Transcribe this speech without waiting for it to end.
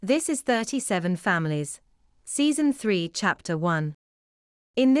This is 37 Families, Season 3, Chapter 1.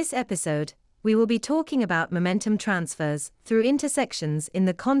 In this episode, we will be talking about momentum transfers through intersections in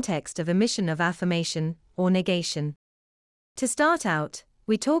the context of emission of affirmation or negation. To start out,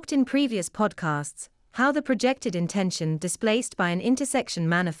 we talked in previous podcasts how the projected intention displaced by an intersection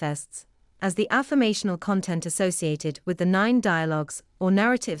manifests as the affirmational content associated with the 9 dialogues or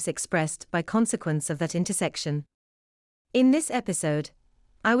narratives expressed by consequence of that intersection. In this episode,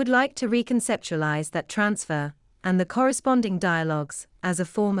 I would like to reconceptualize that transfer and the corresponding dialogues as a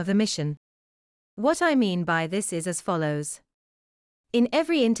form of emission. What I mean by this is as follows. In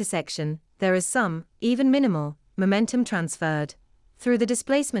every intersection, there is some, even minimal, momentum transferred through the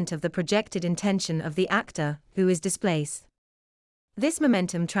displacement of the projected intention of the actor who is displaced. This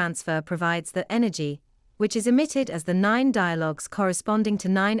momentum transfer provides the energy, which is emitted as the 9 dialogues corresponding to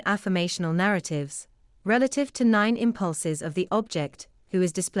 9 affirmational narratives, relative to 9 impulses of the object who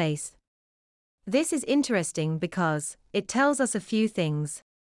is displaced. This is interesting because it tells us a few things.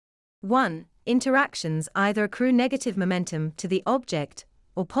 1. Interactions either accrue negative momentum to the object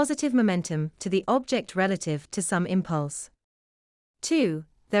or positive momentum to the object relative to some impulse. 2.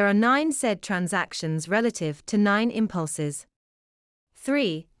 There are 9 said transactions relative to 9 impulses.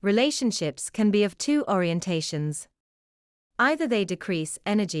 3. Relationships can be of 2 orientations. Either they decrease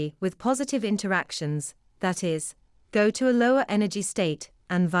energy with positive interactions, that is, go to a lower energy state,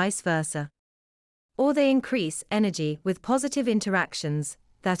 and vice versa. Or they increase energy with positive interactions,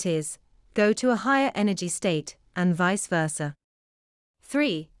 that is, go to a higher energy state, and vice versa.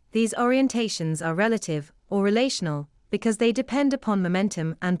 3. These orientations are relative, or relational, because they depend upon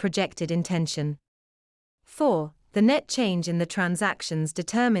momentum and projected intention. 4. The net change in the transactions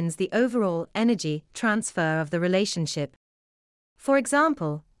determines the overall energy transfer of the relationship. For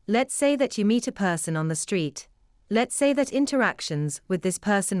example, let's say that you meet a person on the street. Let's say that interactions with this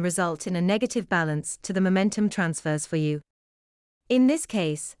person result in a negative balance to the momentum transfers for you. In this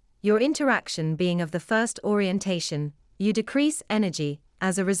case, your interaction being of the first orientation, you decrease energy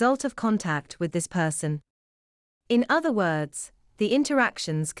as a result of contact with this person. In other words, the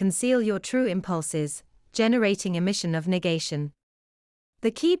interactions conceal your true impulses, generating emission of negation.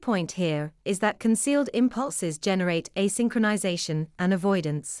 The key point here is that concealed impulses generate asynchronization and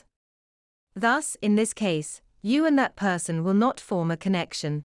avoidance. Thus, in this case, you and that person will not form a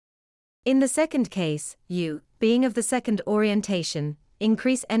connection. In the second case, you, being of the second orientation,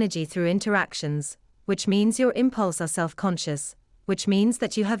 increase energy through interactions, which means your impulses are self-conscious, which means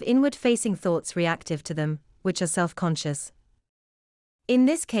that you have inward-facing thoughts reactive to them, which are self-conscious. In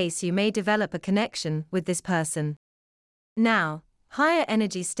this case, you may develop a connection with this person. Now, higher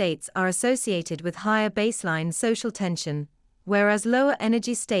energy states are associated with higher baseline social tension, whereas lower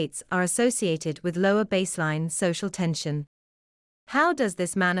energy states are associated with lower baseline social tension. How does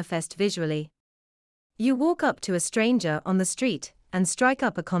this manifest visually? You walk up to a stranger on the street and strike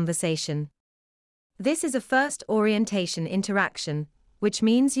up a conversation. This is a first orientation interaction, which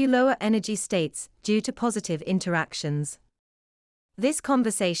means you lower energy states due to positive interactions. This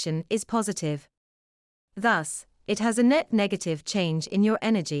conversation is positive. Thus, it has a net negative change in your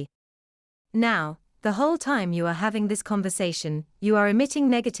energy. Now, the whole time you are having this conversation, you are emitting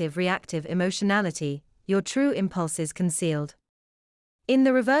negative reactive emotionality, your true impulses concealed. In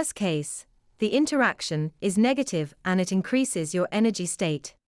the reverse case, the interaction is negative and it increases your energy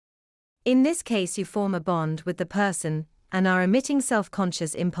state. In this case, you form a bond with the person and are emitting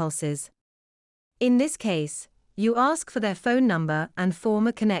self-conscious impulses. In this case, you ask for their phone number and form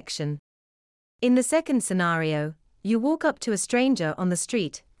a connection. In the second scenario, you walk up to a stranger on the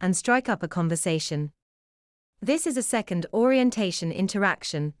street and strike up a conversation. This is a second orientation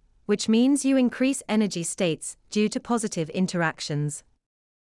interaction, which means you increase energy states due to positive interactions.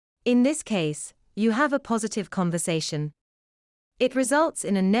 In this case, you have a positive conversation. It results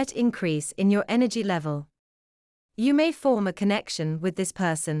in a net increase in your energy level. You may form a connection with this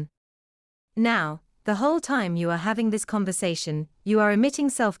person. Now, the whole time you are having this conversation, you are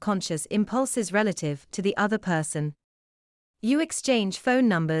emitting self-conscious impulses relative to the other person. You exchange phone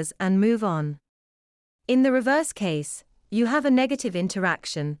numbers and move on. In the reverse case, you have a negative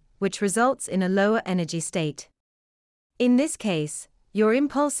interaction, which results in a lower energy state. In this case, your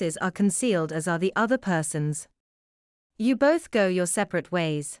impulses are concealed as are the other person's. You both go your separate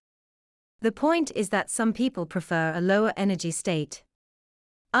ways. The point is that some people prefer a lower energy state.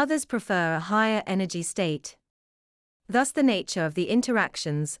 Others prefer a higher energy state. Thus, the nature of the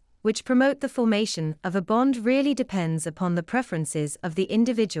interactions, which promote the formation of a bond, really depends upon the preferences of the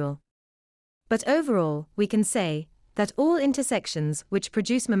individual. But overall, we can say that all intersections which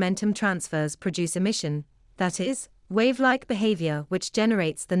produce momentum transfers produce emission, that is, wave-like behavior which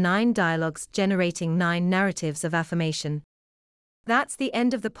generates the 9 dialogues, generating 9 narratives of affirmation. That's the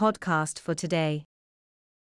end of the podcast for today.